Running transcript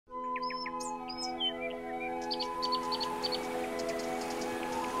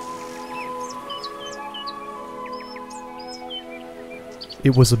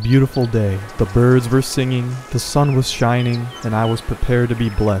It was a beautiful day. The birds were singing, the sun was shining, and I was prepared to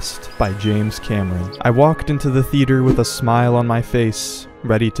be blessed by James Cameron. I walked into the theater with a smile on my face,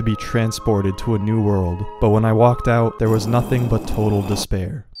 ready to be transported to a new world. But when I walked out, there was nothing but total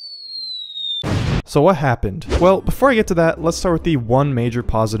despair. So what happened? Well, before I get to that, let's start with the one major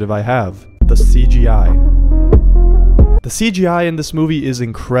positive I have: the CGI. The CGI in this movie is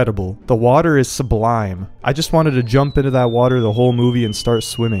incredible. The water is sublime. I just wanted to jump into that water the whole movie and start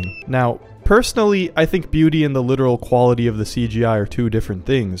swimming. Now, personally, I think beauty and the literal quality of the CGI are two different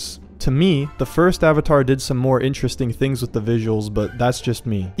things. To me, the first Avatar did some more interesting things with the visuals, but that's just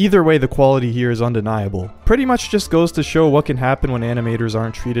me. Either way, the quality here is undeniable. Pretty much just goes to show what can happen when animators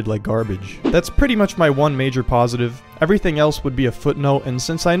aren't treated like garbage. That's pretty much my one major positive. Everything else would be a footnote, and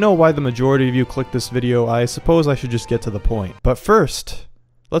since I know why the majority of you clicked this video, I suppose I should just get to the point. But first,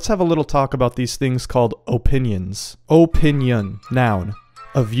 let's have a little talk about these things called opinions. Opinion, noun.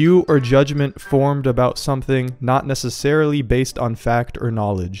 A view or judgment formed about something, not necessarily based on fact or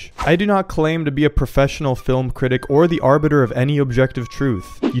knowledge. I do not claim to be a professional film critic or the arbiter of any objective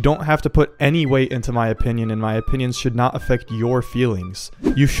truth. You don't have to put any weight into my opinion, and my opinions should not affect your feelings.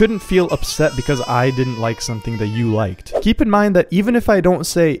 You shouldn't feel upset because I didn't like something that you liked. Keep in mind that even if I don't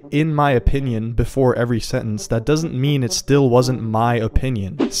say "in my opinion" before every sentence, that doesn't mean it still wasn't my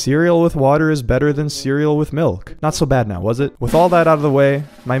opinion. Cereal with water is better than cereal with milk. Not so bad now, was it? With all that out of the way,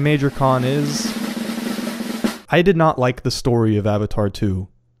 my major con is I did not like the story of Avatar 2.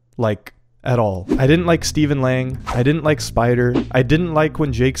 Like, at all. I didn't like Stephen Lang. I didn't like Spider. I didn't like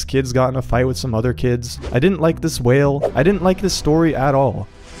when Jake's kids got in a fight with some other kids. I didn't like this whale. I didn't like this story at all.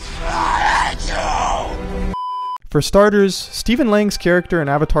 For starters, Stephen Lang's character in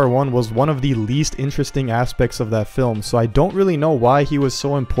Avatar 1 was one of the least interesting aspects of that film, so I don't really know why he was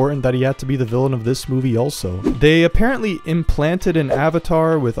so important that he had to be the villain of this movie also. They apparently implanted an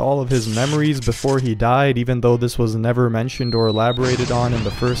Avatar with all of his memories before he died, even though this was never mentioned or elaborated on in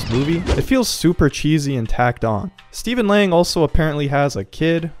the first movie. It feels super cheesy and tacked on. Stephen Lang also apparently has a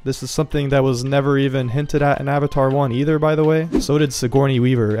kid. This is something that was never even hinted at in Avatar 1 either, by the way. So did Sigourney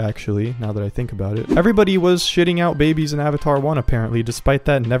Weaver, actually, now that I think about it. Everybody was shitting out babies in Avatar 1 apparently, despite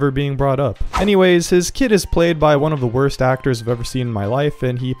that never being brought up. Anyways, his kid is played by one of the worst actors I've ever seen in my life,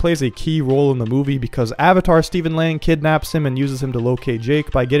 and he plays a key role in the movie because Avatar Stephen Lang kidnaps him and uses him to locate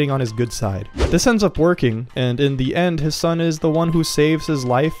Jake by getting on his good side. This ends up working, and in the end, his son is the one who saves his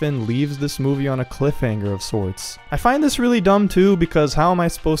life and leaves this movie on a cliffhanger of sorts. I find this really dumb too, because how am I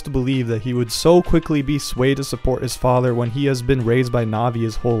supposed to believe that he would so quickly be swayed to support his father when he has been raised by Na'vi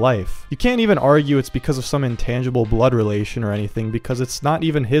his whole life? You can't even argue it's because of some intangible blood relation or anything, because it's not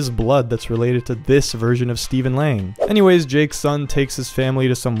even his blood that's related to this version of Stephen Lang. Anyways, Jake's son takes his family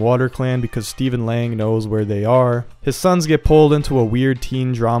to some water clan because Stephen Lang knows where they are. His sons get pulled into a weird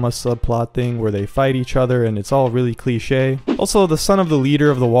teen drama subplot thing where they fight each other, and it's all really cliche. Also, the son of the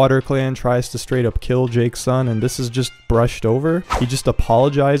leader of the water clan tries to straight up kill Jake's son, and this is just brushed over. He just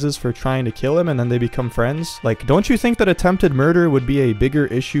apologizes for trying to kill him, and then they become friends. Like, don't you think that attempted murder would be a bigger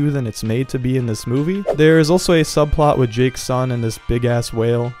issue than it's made to be in this movie? There is also a subplot with Jake's son and this big ass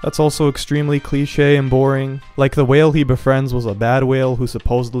whale. That's also extremely cliche and boring. Like, the whale he befriends was a bad whale who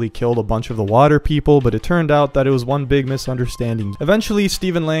supposedly killed a bunch of the water people, but it turned out that it was one big misunderstanding. Eventually,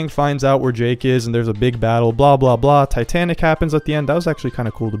 Stephen Lang finds out where Jake is, and there's a big battle, blah blah blah. Titanic happens at the end. That was actually kind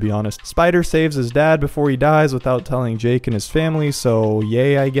of cool, to be honest. Spider saves his dad before he dies without telling Jake and his family, so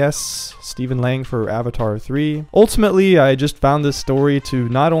yay, I guess. Stephen Lang for Avatar 3. Ultimately, I just found this story to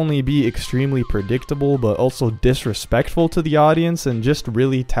not only be extremely predictable, but also disrespectful to the audience and just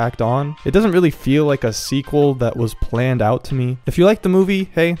really tacked on. It doesn't really feel like a sequel that was planned out to me. If you like the movie,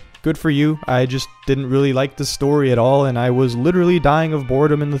 hey, good for you. I just didn't really like the story at all, and I was literally dying of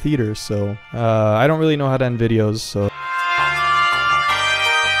boredom in the theater, so I don't really know how to end videos, so